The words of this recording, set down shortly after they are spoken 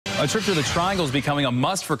A trip to the Triangle is becoming a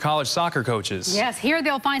must for college soccer coaches. Yes, here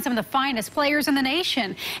they'll find some of the finest players in the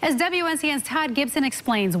nation. As WNCN's Todd Gibson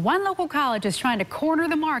explains, one local college is trying to corner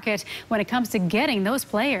the market when it comes to getting those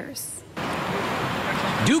players.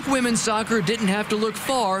 Duke women's soccer didn't have to look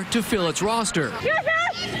far to fill its roster.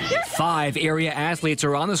 5 area athletes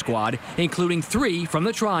are on the squad, including 3 from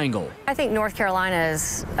the Triangle. I think North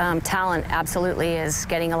Carolina's talent absolutely is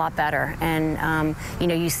getting a lot better. And, you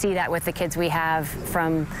know, you see that with the kids we have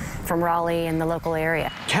from Raleigh and the local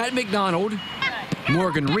area. Kat McDonald,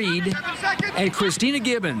 Morgan Reed, and Christina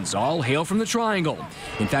Gibbons all hail from the Triangle.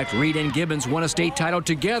 In fact, Reed and Gibbons won a state title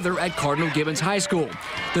together at Cardinal Gibbons High School.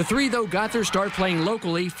 The 3, though, got their start playing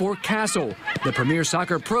locally for Castle, the premier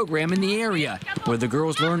soccer program in the area, where the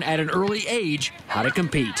girls learn at an early age how to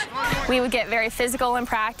compete. We would get very physical in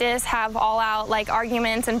practice, have all-out like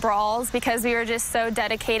arguments and brawls because we were just so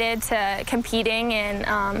dedicated to competing.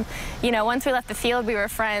 And, you know, once we left the field, we were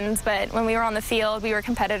friends, but when we were on the field, we were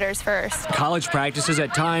competitors first. College practices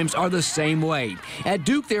at times are the same way. At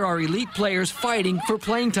Duke, there are elite players fighting for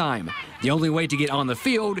playing time. The only way to get on the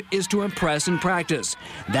field is to impress in practice.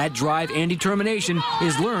 That drive and determination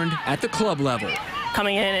is learned at the club level.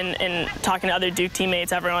 Coming in and talking to other Duke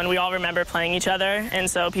teammates, everyone, we all remember playing each other, and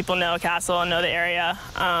so people know Castle and know the area,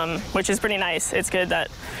 which is pretty nice. It's good that,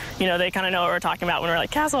 you know, they kind of know what we're talking about when we're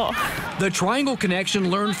like, Castle. The Triangle connection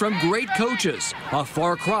learned from great coaches, a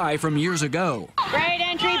far cry from years ago. Great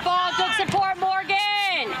entry ball, good support, Morgan.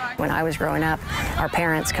 When I was growing up, our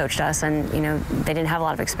parents coached us, and, you know, they didn't have a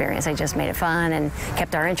lot of experience. They just made it fun and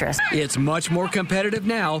kept our interest. It's much more competitive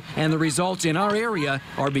now, and the results in our area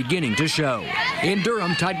are beginning to show. In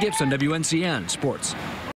Durham, Todd Gibson, WNCN Sports.